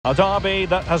A derby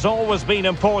that has always been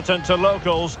important to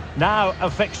locals, now a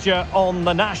fixture on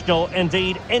the national,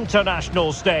 indeed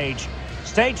international stage.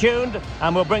 Stay tuned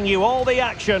and we'll bring you all the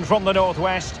action from the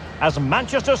Northwest as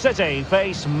Manchester City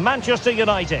face Manchester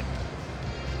United.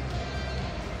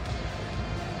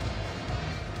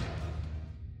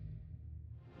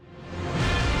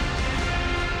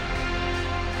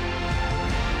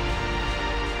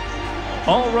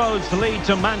 All roads lead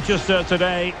to Manchester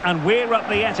today, and we're at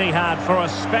the Etihad for a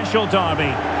special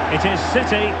derby. It is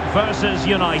City versus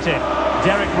United.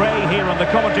 Derek Ray here on the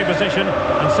commentary position,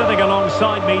 and sitting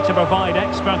alongside me to provide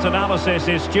expert analysis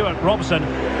is Stuart Robson.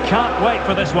 Can't wait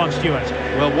for this one, Stuart.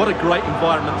 Well, what a great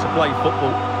environment to play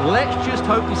football. Let's just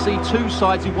hope we see two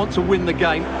sides who want to win the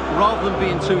game rather than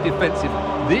being too defensive.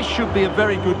 This should be a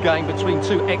very good game between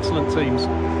two excellent teams.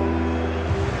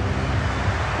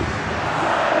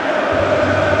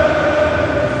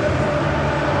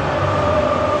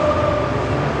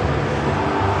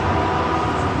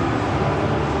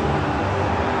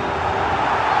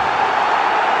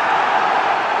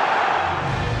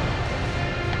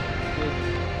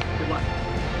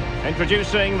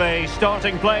 Introducing the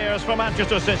starting players for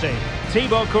Manchester City.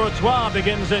 Thibaut Courtois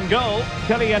begins in goal.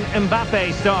 Kylian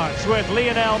Mbappe starts with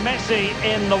Lionel Messi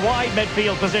in the wide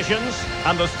midfield positions.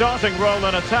 And the starting role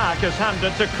in attack is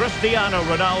handed to Cristiano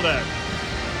Ronaldo.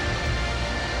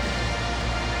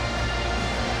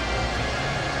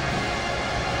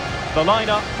 The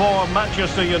lineup for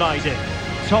Manchester United.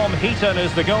 Tom Heaton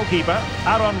is the goalkeeper.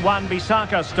 Aaron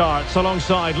Wan-Bissaka starts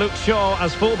alongside Luke Shaw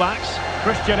as fullbacks.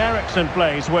 Christian Eriksen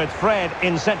plays with Fred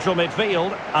in central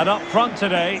midfield. And up front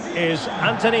today is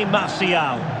Anthony Martial.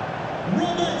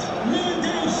 Robert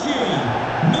Lewandowski.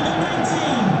 Number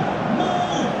 19,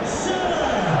 Mo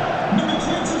Salah. Number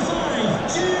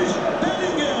 25, Jude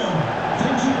Bellingham.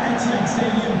 Thank you, Etihad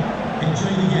Stadium.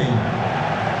 Enjoy the game.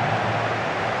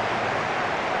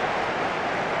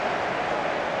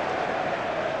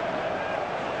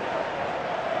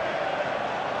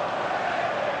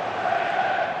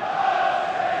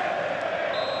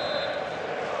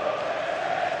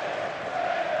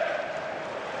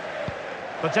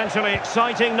 Potentially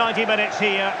exciting 90 minutes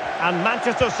here, and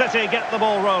Manchester City get the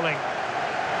ball rolling.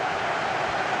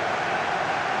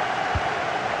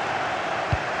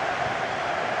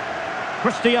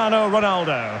 Cristiano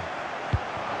Ronaldo.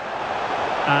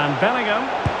 And Bellingham.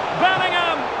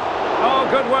 Bellingham! Oh,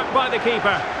 good work by the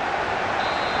keeper.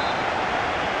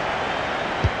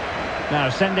 Now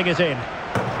sending it in.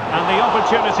 And the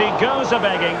opportunity goes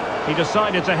a-begging. He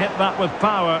decided to hit that with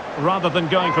power rather than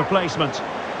going for placement.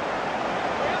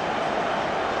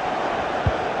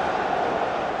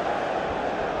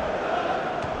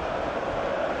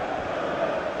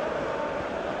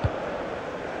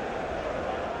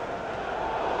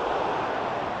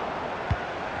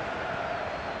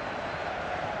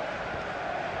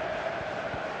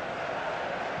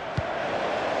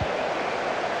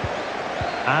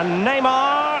 And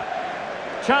Neymar,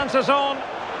 chances on.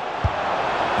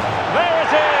 There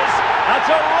it is, a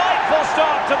delightful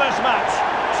start to this match.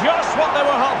 Just what they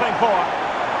were hoping for.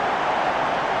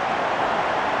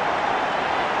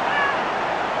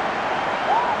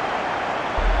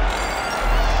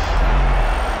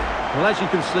 Well, as you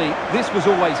can see, this was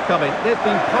always coming. They've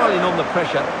been piling on the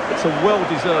pressure. It's a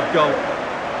well-deserved goal.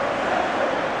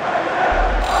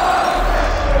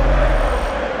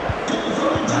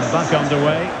 Back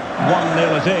underway,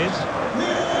 1-0 it is.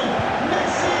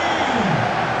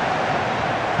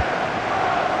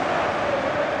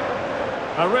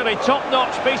 A really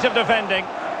top-notch piece of defending.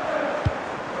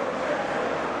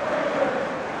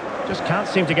 Just can't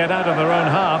seem to get out of their own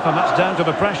half, and that's down to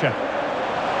the pressure.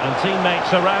 And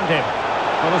teammates around him.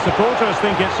 Well, the supporters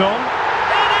think it's on.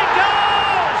 In it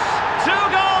goes! 2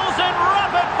 goals in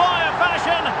rapid-fire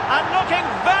fashion, and looking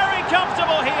very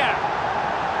comfortable here.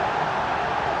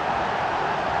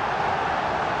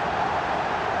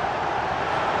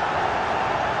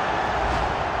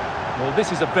 Well,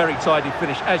 this is a very tidy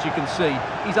finish, as you can see.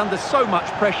 He's under so much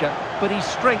pressure, but his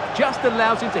strength just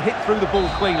allows him to hit through the ball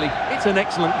cleanly. It's an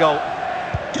excellent goal.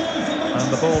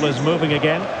 And the ball is moving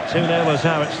again. 2-0 is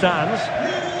how it stands.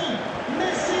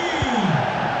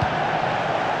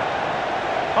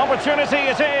 Opportunity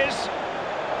it is.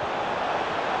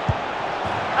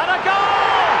 And a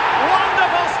goal!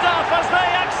 Wonderful stuff as they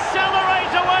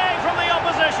accelerate away from the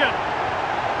opposition.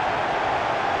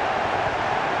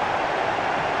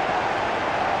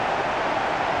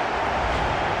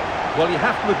 Well, you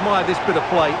have to admire this bit of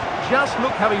play. Just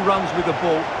look how he runs with the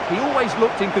ball. He always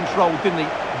looked in control, didn't he?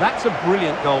 That's a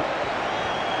brilliant goal.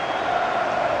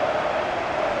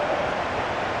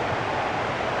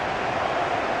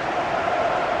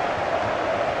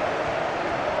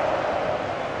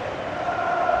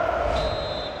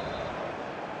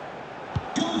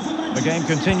 The game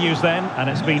continues then, and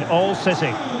it's been all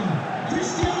City.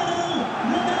 Cristiano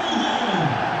Ronaldo.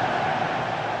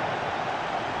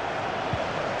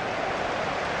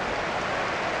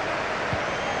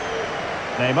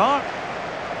 Neymar.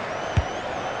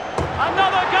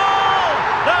 Another goal!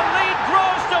 The lead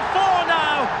grows to 4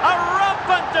 now. A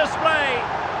rampant display.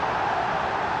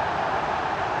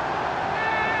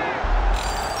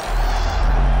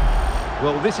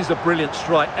 Well, this is a brilliant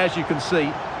strike, as you can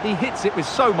see. He hits it with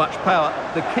so much power.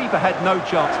 The keeper had no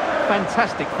chance.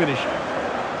 Fantastic finish.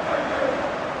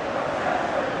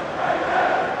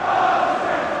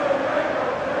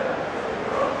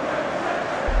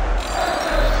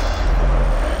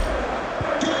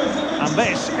 And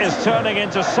this is turning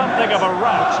into something of a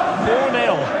rout.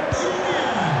 4-0.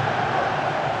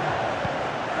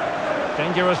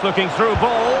 Dangerous looking through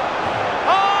ball.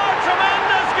 Oh,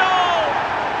 tremendous goal!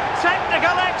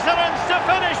 Technical excellence to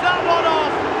finish that one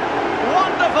off.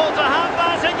 Wonderful to have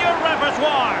that in your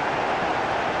repertoire.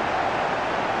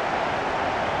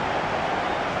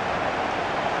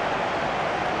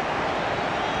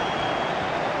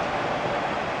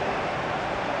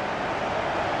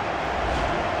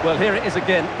 Well, here it is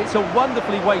again. It's a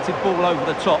wonderfully weighted ball over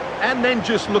the top. And then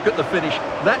just look at the finish.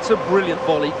 That's a brilliant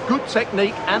volley. Good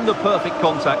technique and the perfect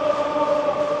contact.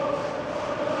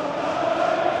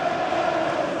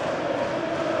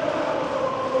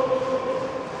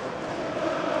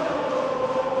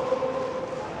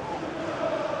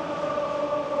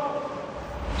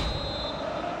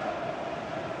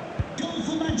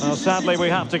 Well, sadly, we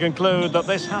have to conclude that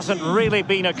this hasn't really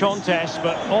been a contest,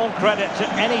 but all credit to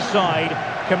any side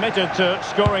committed to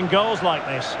scoring goals like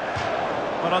this.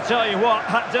 But I'll tell you what,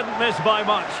 that didn't miss by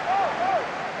much.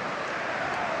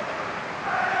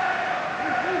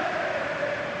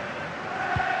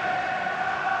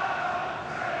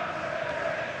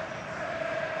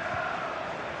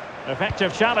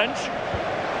 Effective challenge.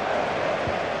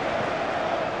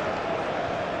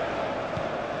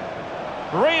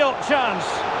 Real chance.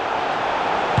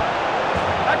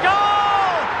 A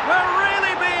goal! We're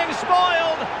really being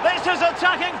spoiled. This is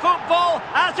attacking football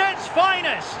at its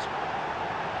finest.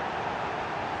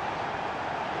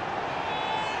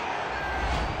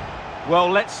 Well,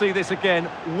 let's see this again.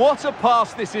 What a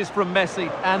pass this is from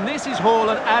Messi. And this is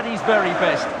Haaland at his very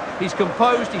best. He's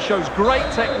composed, he shows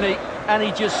great technique, and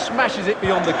he just smashes it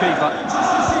beyond the keeper.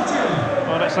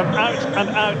 Well, it's an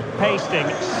out-and-out pasting.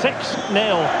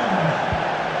 6-0.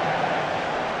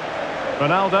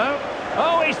 Ronaldo.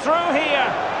 Oh, he's through here.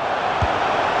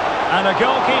 And a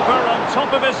goalkeeper on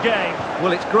top of his game.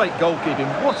 Well, it's great goalkeeping.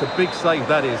 What a big save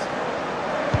that is.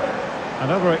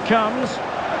 And over it comes.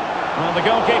 Well, the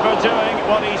goalkeeper doing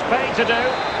what he's paid to do.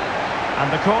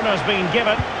 And the corner's been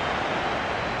given.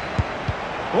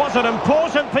 What an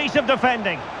important piece of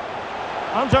defending.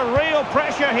 Under real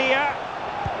pressure here.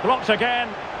 Blocked again.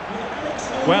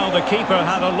 Well, the keeper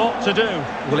had a lot to do.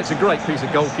 Well, it's a great piece of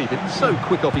goalkeeping. So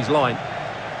quick off his line.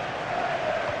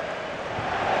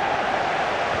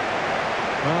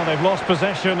 Well, they've lost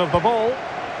possession of the ball.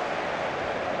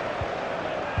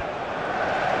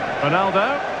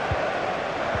 Ronaldo.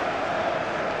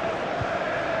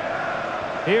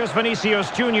 Here's Vinicius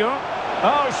Junior.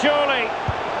 Oh, surely.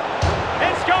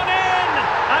 It's gone in!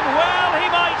 And well, he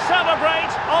might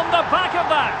celebrate on the back of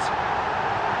that.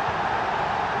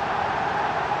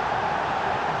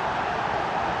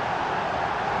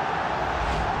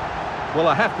 Well,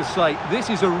 I have to say, this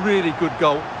is a really good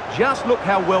goal. Just look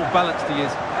how well balanced he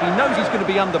is. He knows he's going to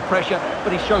be under pressure,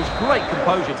 but he shows great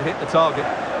composure to hit the target.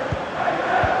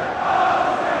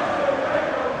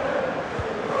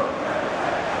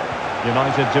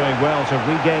 United doing well to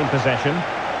regain possession.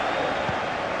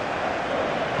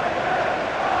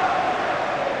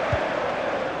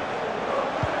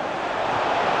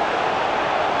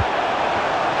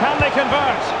 Can they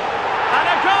convert? And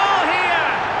a goal here!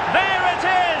 There it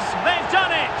is! They've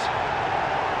done it!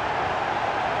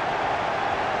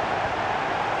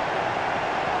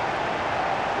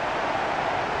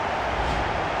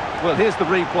 Well, here's the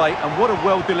replay, and what a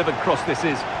well-delivered cross this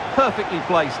is. Perfectly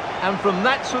placed, and from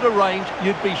that sort of range,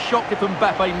 you'd be shocked if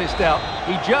Mbappe missed out.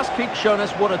 He just keeps showing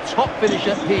us what a top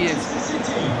finisher he is.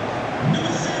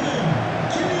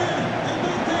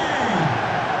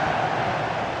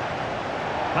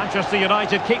 Manchester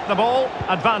United keep the ball.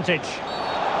 Advantage.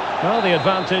 Well, the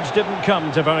advantage didn't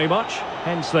come to very much,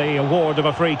 hence the award of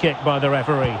a free kick by the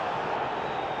referee.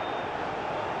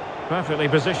 Perfectly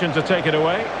positioned to take it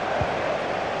away.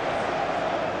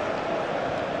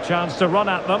 Chance to run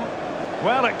at them.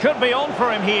 Well, it could be on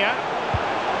for him here.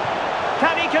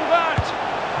 Can he convert?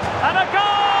 And a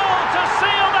goal to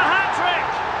seal the hat-trick!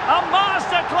 A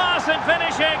masterclass in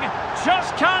finishing.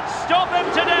 Just can't stop him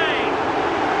today.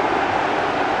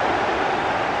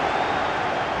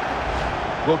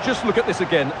 Well, just look at this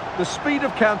again. The speed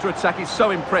of counter-attack is so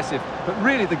impressive, but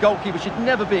really the goalkeeper should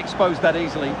never be exposed that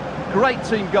easily. Great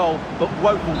team goal, but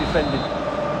woeful defending.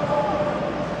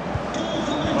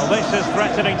 Well, this is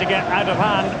threatening to get out of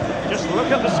hand. Just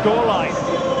look at the scoreline.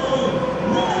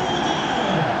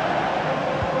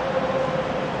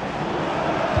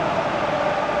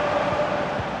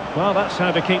 Well, that's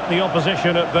how to keep the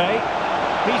opposition at bay.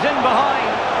 He's in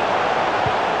behind.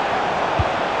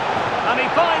 And he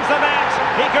finds the net.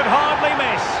 He could hardly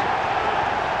miss.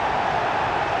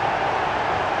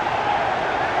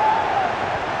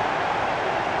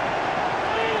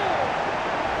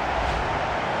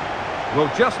 Well,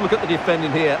 just look at the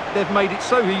defending here. They've made it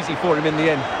so easy for him in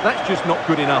the end. That's just not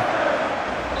good enough.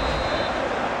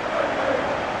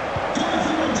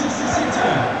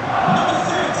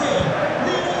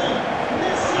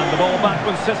 And the ball back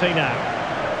with City now.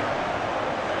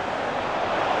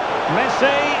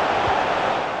 Messi.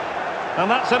 And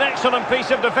that's an excellent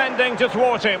piece of defending to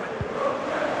thwart him.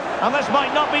 And this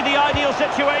might not be the ideal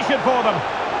situation for them.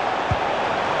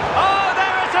 Oh,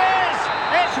 there it is!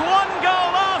 It's one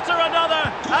goal after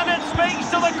another, and it speaks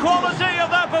to the quality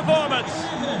of their performance.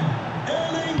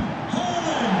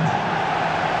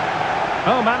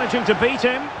 Oh, managing to beat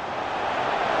him.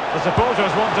 The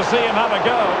supporters want to see him have a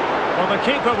go. Well, the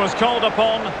keeper was called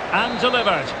upon and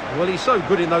delivered. Well, he's so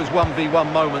good in those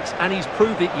 1v1 moments, and he's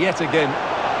proved it yet again.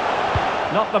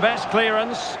 Not the best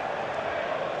clearance.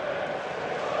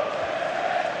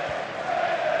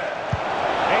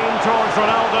 Aimed towards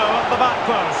Ronaldo at the back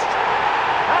post.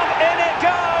 And in it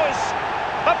goes!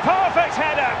 The perfect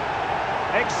header!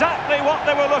 Exactly what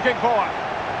they were looking for.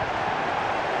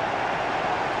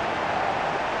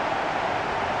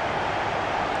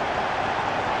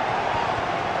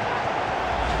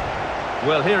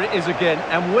 Well, here it is again,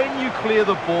 and when you clear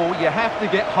the ball, you have to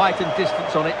get height and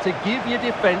distance on it to give your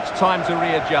defence time to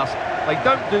readjust. They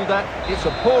don't do that, it's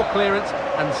a poor clearance,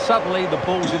 and suddenly the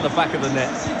ball's in the back of the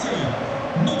net.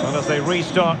 Well, as they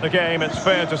restart the game, it's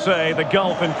fair to say the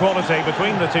gulf in quality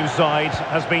between the two sides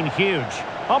has been huge.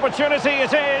 Opportunity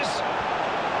it is!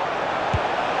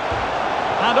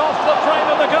 And off the frame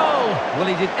of the goal! Well,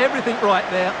 he did everything right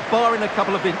there, barring a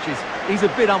couple of inches. He's a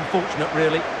bit unfortunate,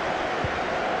 really.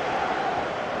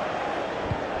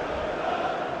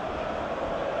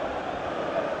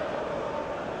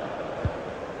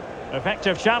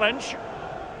 Effective challenge.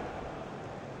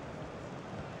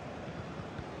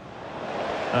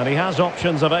 And he has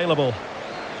options available.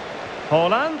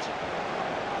 Haaland.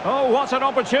 Oh, what an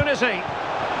opportunity.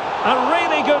 A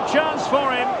really good chance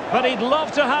for him, but he'd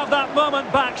love to have that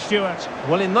moment back, Stuart.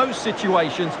 Well, in those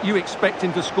situations, you expect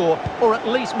him to score, or at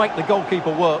least make the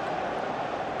goalkeeper work.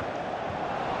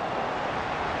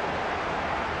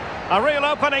 A real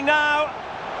opening now.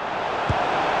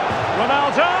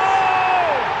 Ronaldo!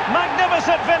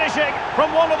 Magnificent finishing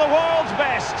from one of the world's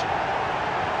best.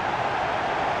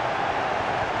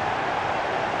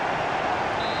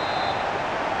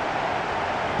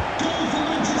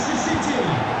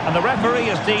 And the referee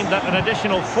has deemed that an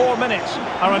additional 4 minutes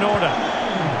are in order.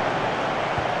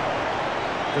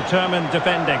 Determined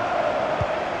defending.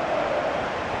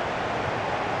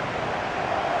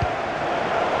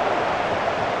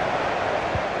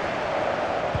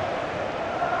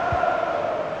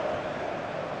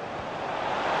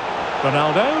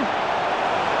 Ronaldo.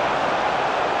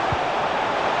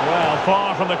 Well,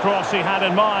 far from the cross he had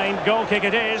in mind. Goal kick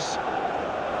it is.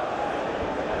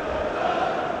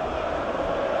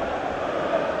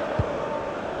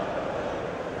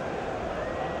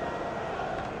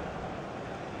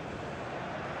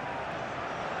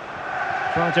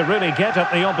 Trying to really get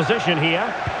at the opposition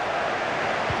here.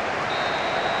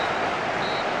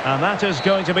 And that is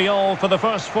going to be all for the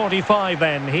first 45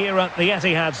 then, here at the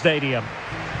Etihad Stadium.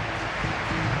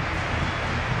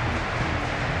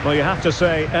 Well, you have to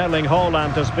say Erling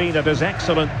Haaland has been at his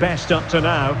excellent best up to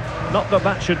now. Not that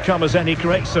that should come as any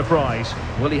great surprise.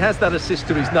 Well, he has that assist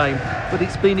to his name, but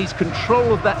it's been his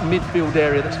control of that midfield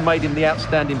area that's made him the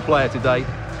outstanding player today.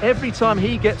 Every time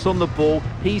he gets on the ball,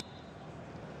 he's...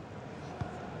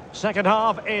 Second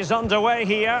half is underway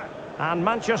here, and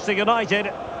Manchester United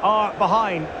are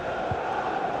behind.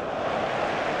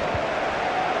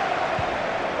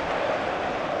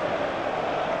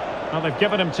 Well, they've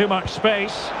given him too much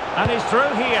space, and he's through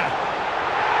here.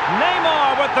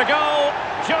 Neymar with the goal,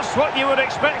 just what you would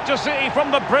expect to see from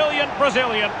the brilliant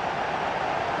Brazilian.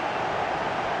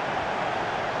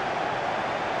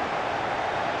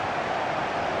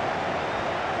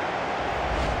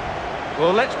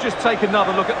 Well, let's just take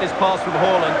another look at this pass from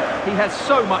Haaland. He has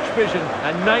so much vision,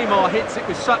 and Neymar hits it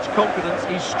with such confidence.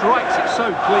 He strikes it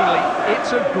so cleanly.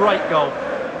 It's a great goal.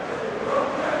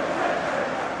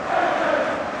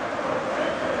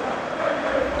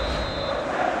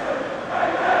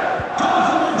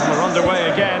 We're underway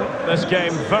again. This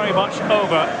game very much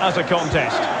over as a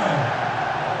contest.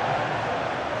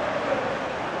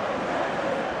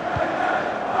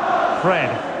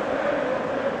 Fred.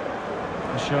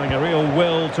 Showing a real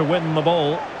will to win the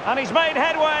ball. And he's made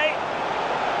headway.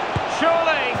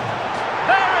 Surely.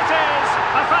 There it is.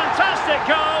 A fantastic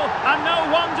goal. And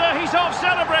no wonder he's off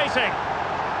celebrating.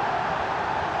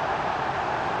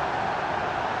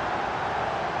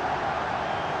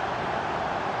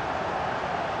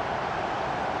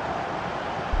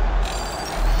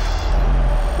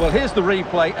 Well, here's the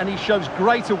replay, and he shows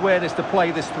great awareness to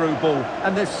play this through ball.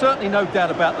 And there's certainly no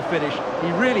doubt about the finish.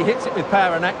 He really hits it with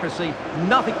power and accuracy.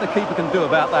 Nothing the keeper can do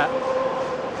about that.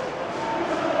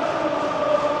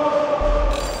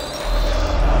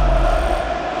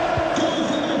 Goal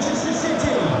for Manchester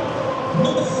City.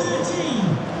 Number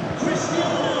 13,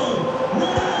 Cristiano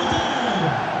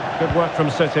Ronaldo. Good work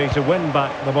from City to win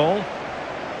back the ball.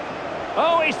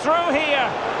 Oh, he's through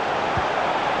here.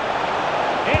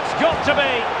 It's got to be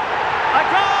a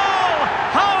goal!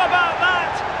 How about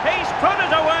that? He's put it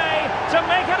away to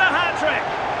make it a hat-trick.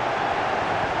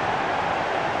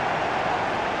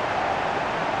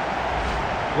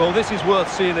 Well, this is worth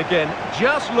seeing again.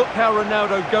 Just look how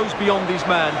Ronaldo goes beyond his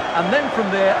man. And then from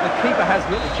there, the keeper has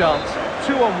little chance.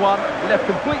 2-on-1, left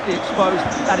completely exposed,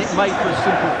 and it made for a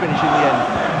simple finish in the end.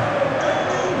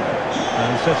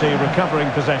 And City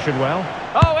recovering possession well.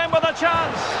 Oh, in with a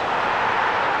chance!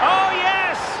 Oh,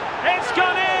 yes! It's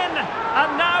gone in!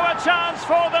 And now a chance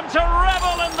for them to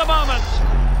revel in the moment.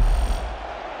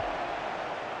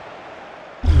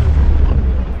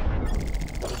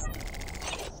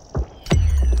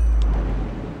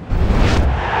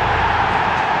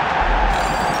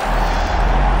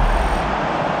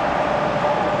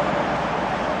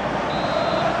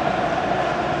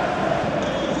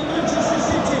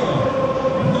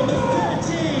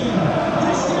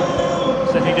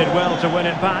 City did well to win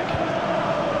it back.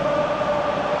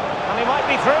 Might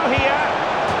be through here.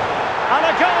 And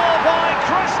a goal by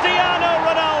Cristiano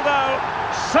Ronaldo.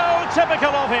 So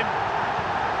typical of him.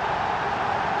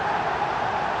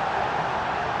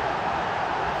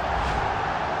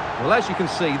 Well, as you can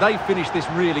see, they finish this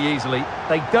really easily.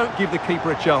 They don't give the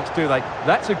keeper a chance, do they?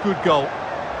 That's a good goal.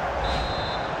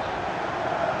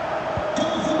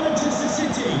 Goal for Manchester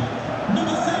City.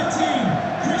 Number 13,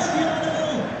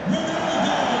 Cristiano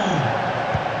Ronaldo.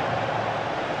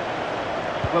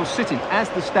 Well, City, as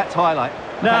the stats highlight...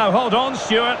 Now, hold on,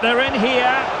 Stuart. They're in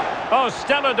here. Oh,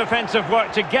 stellar defensive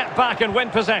work to get back and win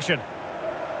possession.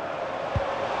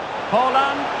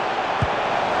 Haaland.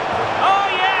 Oh,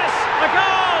 yes! A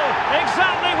goal!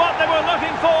 Exactly what they were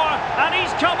looking for, and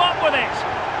he's come up with it.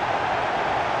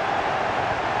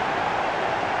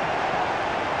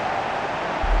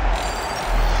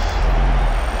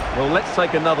 Well, let's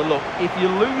take another look. If you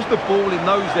lose the ball in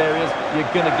those areas,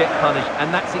 you're going to get punished,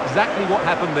 and that's exactly what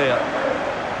happened there.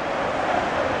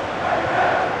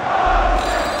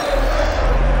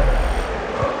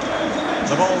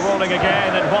 The ball rolling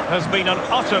again in what has been an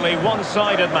utterly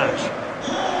one-sided match.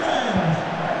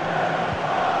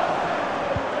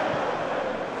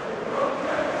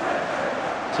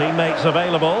 Teammates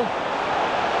available.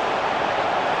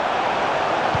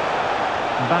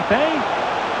 Mbappe.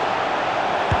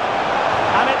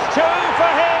 And it's two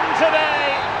for him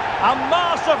today. A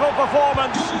masterful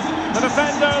performance. The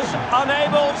defenders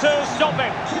unable to stop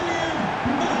him.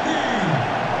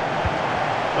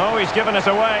 Oh, he's given it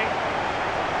away.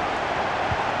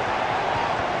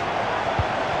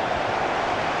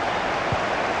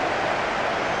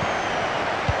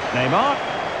 Neymar.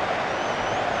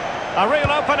 A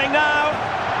real opening now.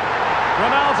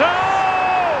 Ronaldo!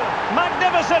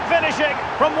 Magnificent finishing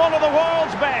from one of the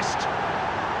world's best.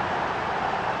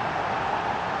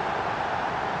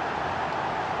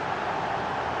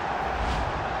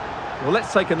 Well,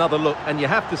 let's take another look, and you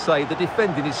have to say the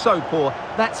defending is so poor.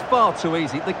 That's far too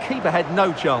easy. The keeper had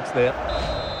no chance there.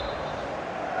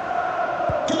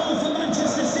 Goal for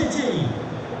Manchester City.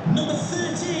 Number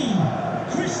 13,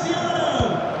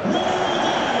 Cristiano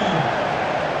Ronaldo.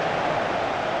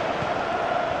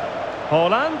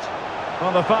 Haaland.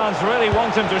 Well, the fans really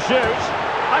want him to shoot.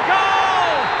 A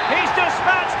goal! He's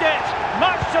dispatched it,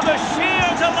 much to the sheer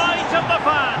delight of the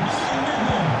fans.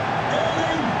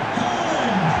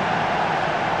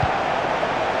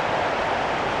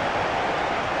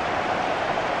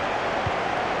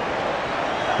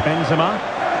 Benzema.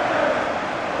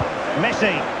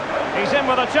 Messi. He's in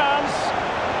with a chance.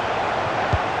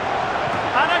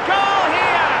 And a goal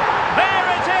here! There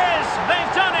it is!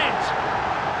 They've done it!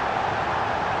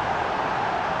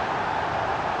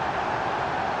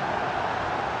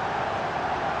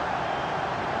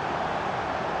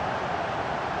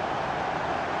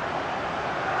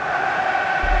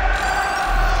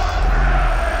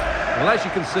 Well, as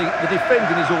you can see, the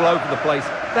defending is all over the place.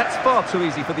 That's far too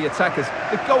easy for the attackers.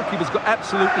 The goalkeeper's got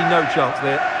absolutely no chance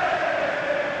there.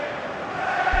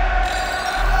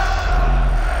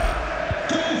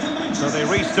 So they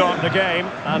restart the game,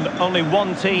 and only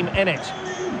one team in it.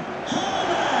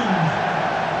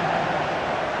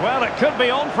 Well, it could be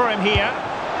on for him here.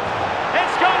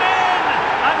 It's gone in!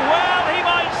 And well, he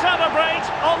might celebrate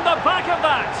on the back of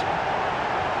that.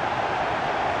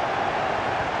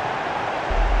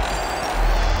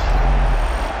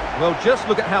 Well, just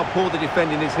look at how poor the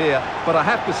defending is here. But I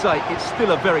have to say, it's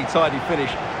still a very tidy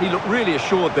finish. He looked really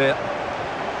assured there.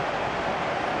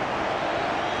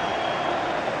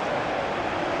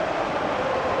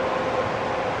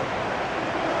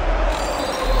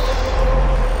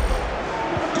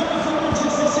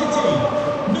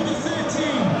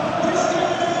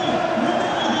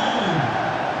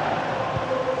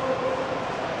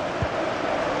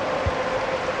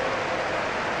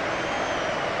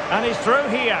 And he's through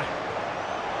here.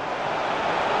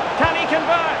 Can he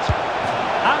convert?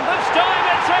 And this time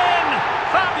it's in!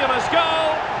 Fabulous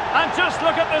goal! And just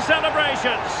look at the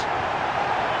celebrations.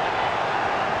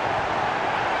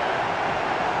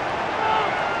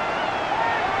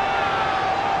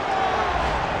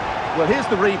 Well, here's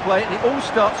the replay, and it all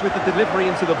starts with the delivery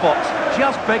into the box,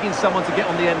 just begging someone to get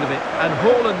on the end of it. And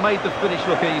Haaland made the finish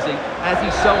look easy, as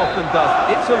he so often does.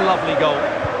 It's a lovely goal.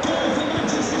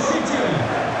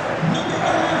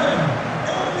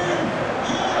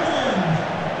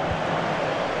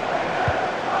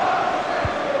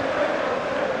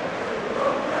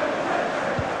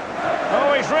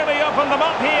 Really opened them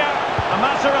up here. A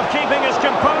matter of keeping his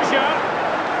composure.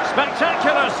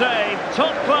 Spectacular save.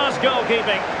 Top-class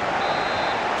goalkeeping.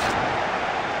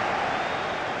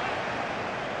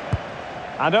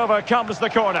 And over comes the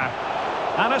corner.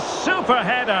 And a super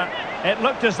header. It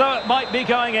looked as though it might be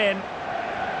going in.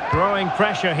 Growing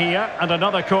pressure here. And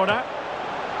another corner.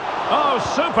 Oh,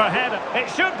 super header. It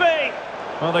should be.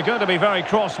 Well, they're going to be very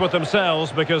cross with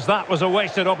themselves because that was a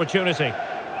wasted opportunity.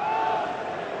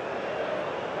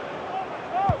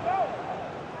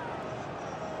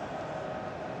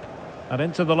 And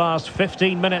into the last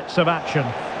 15 minutes of action.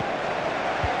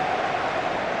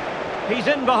 He's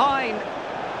in behind.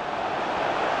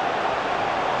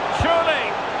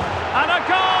 Surely. And a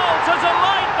goal to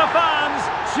delight the fans.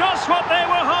 Just what they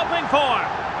were hoping for.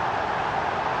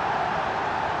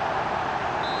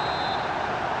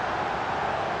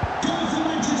 Goal for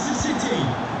Manchester City.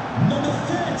 Number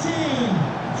 13,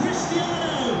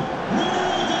 Cristiano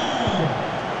Ronaldo.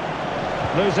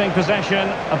 Losing possession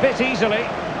a bit easily.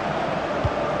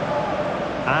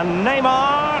 And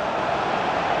Neymar.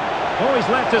 Oh, he's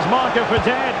left his marker for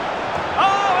dead.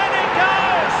 Oh, and it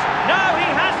goes! Now he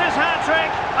has his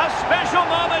hat-trick. A special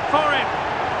moment for him.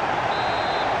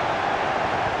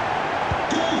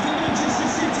 Goal for Manchester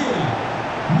City.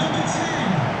 Number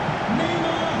 10,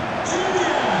 Neymar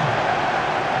Jr.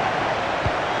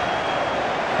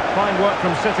 Fine work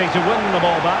from City to win the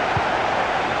ball back.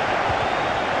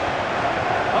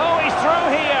 Oh, he's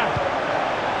through here.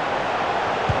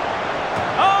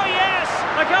 Oh, yes!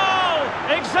 A goal!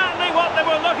 Exactly what they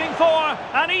were looking for,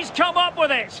 and he's come up with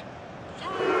it.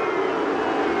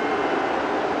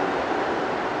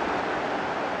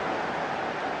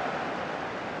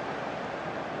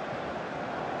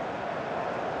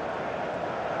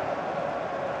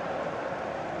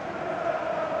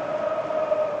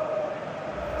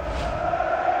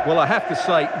 Well, I have to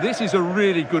say, this is a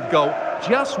really good goal.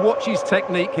 Just watch his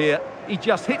technique here. He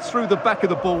just hits through the back of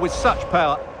the ball with such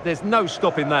power. There's no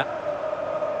stopping that.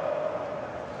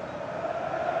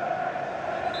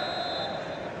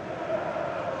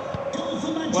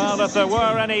 Well, if there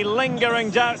were any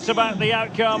lingering doubts about the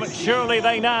outcome, surely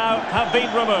they now have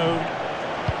been removed.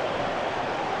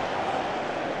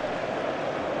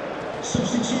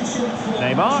 Substitution for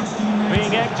Neymar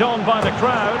being egged on by the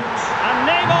crowd, and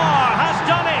Neymar has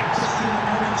done it!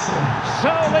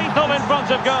 So lethal in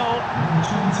front of goal. Number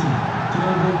 20,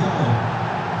 Ronaldo.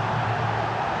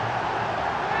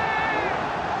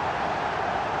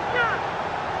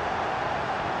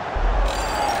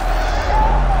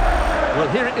 Well,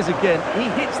 here it is again. He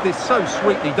hits this so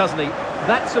sweetly, doesn't he?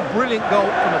 That's a brilliant goal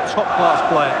from a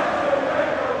top-class player.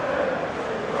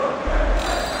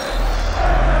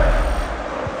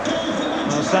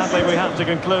 sadly, we have to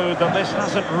conclude that this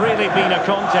hasn't really been a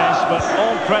contest, but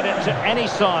all credit to any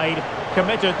side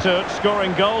committed to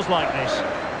scoring goals like this.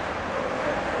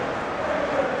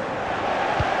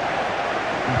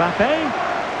 Mbappe.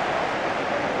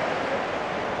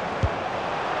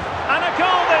 And a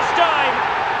goal this time,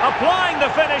 applying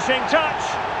the finishing touch.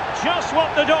 Just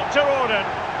what the doctor ordered.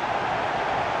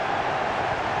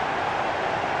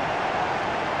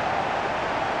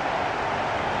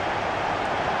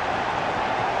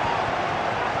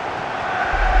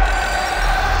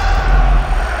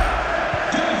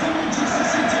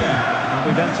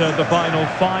 We've entered the final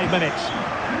 5 minutes.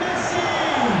 Messi!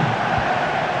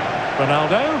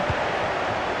 Ronaldo.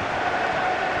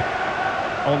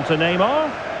 On to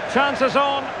Neymar. Chances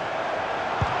on.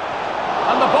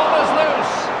 And the ball is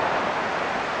loose.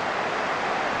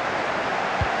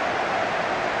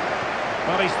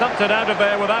 Well, he stumped it out of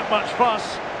there without much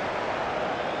fuss.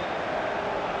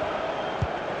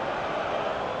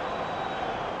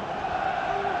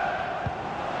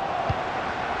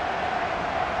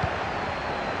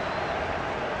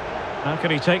 How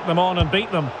can he take them on and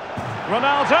beat them?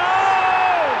 Ronaldo!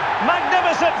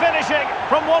 Magnificent finishing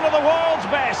from one of the world's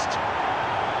best.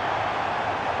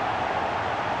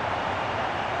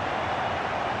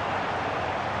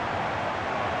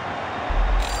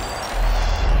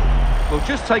 Well,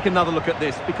 just take another look at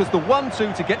this, because the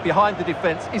 1-2 to get behind the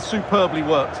defence is superbly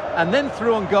worked. And then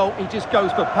through on goal, he just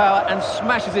goes for power and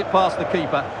smashes it past the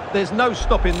keeper. There's no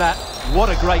stopping that. What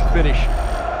a great finish.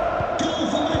 Goal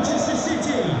for Manchester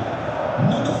City.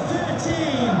 Number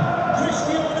 13,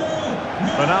 Cristiano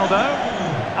Ronaldo.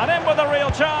 And in with a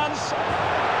real chance.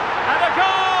 And a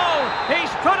goal! He's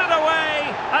put it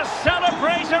away. A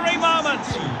celebratory moment.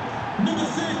 Number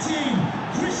 13,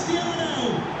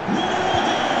 Cristiano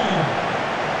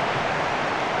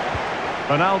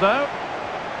Ronaldo.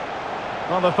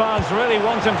 Well, the fans really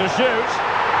want him to shoot.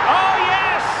 Oh,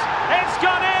 yes! It's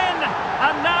gone in!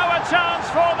 And now a chance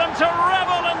for them to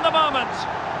revel in the moment.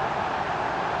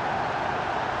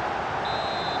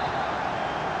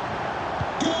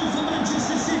 Goal for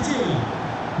Manchester City.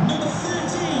 Number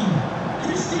 13,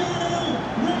 Cristiano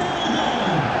Ronaldo.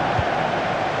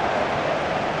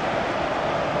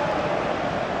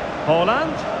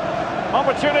 Haaland.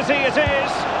 Opportunity it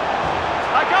is.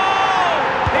 A goal!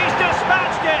 He's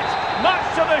dispatched it, much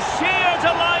to the sheer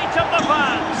delight of the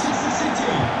fans. Manchester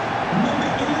City. Number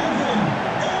 11,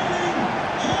 Erling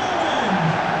Haaland.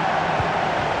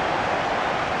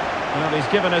 Well, he's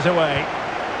given us away.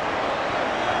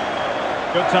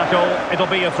 Good tackle, it'll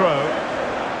be a throw.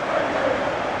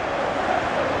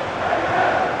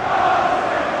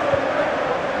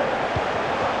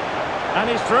 And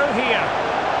he's through here.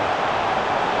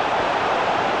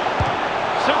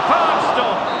 Superb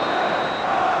stop.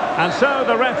 And so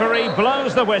the referee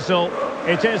blows the whistle.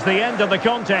 It is the end of the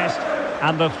contest,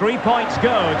 and the 3 points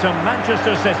go to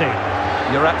Manchester City.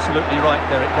 You're absolutely right,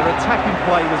 Derek. Their attacking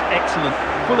play was excellent,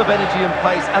 full of energy and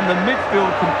pace, and the midfield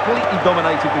completely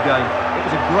dominated the game. It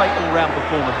was a great all-round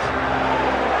performance.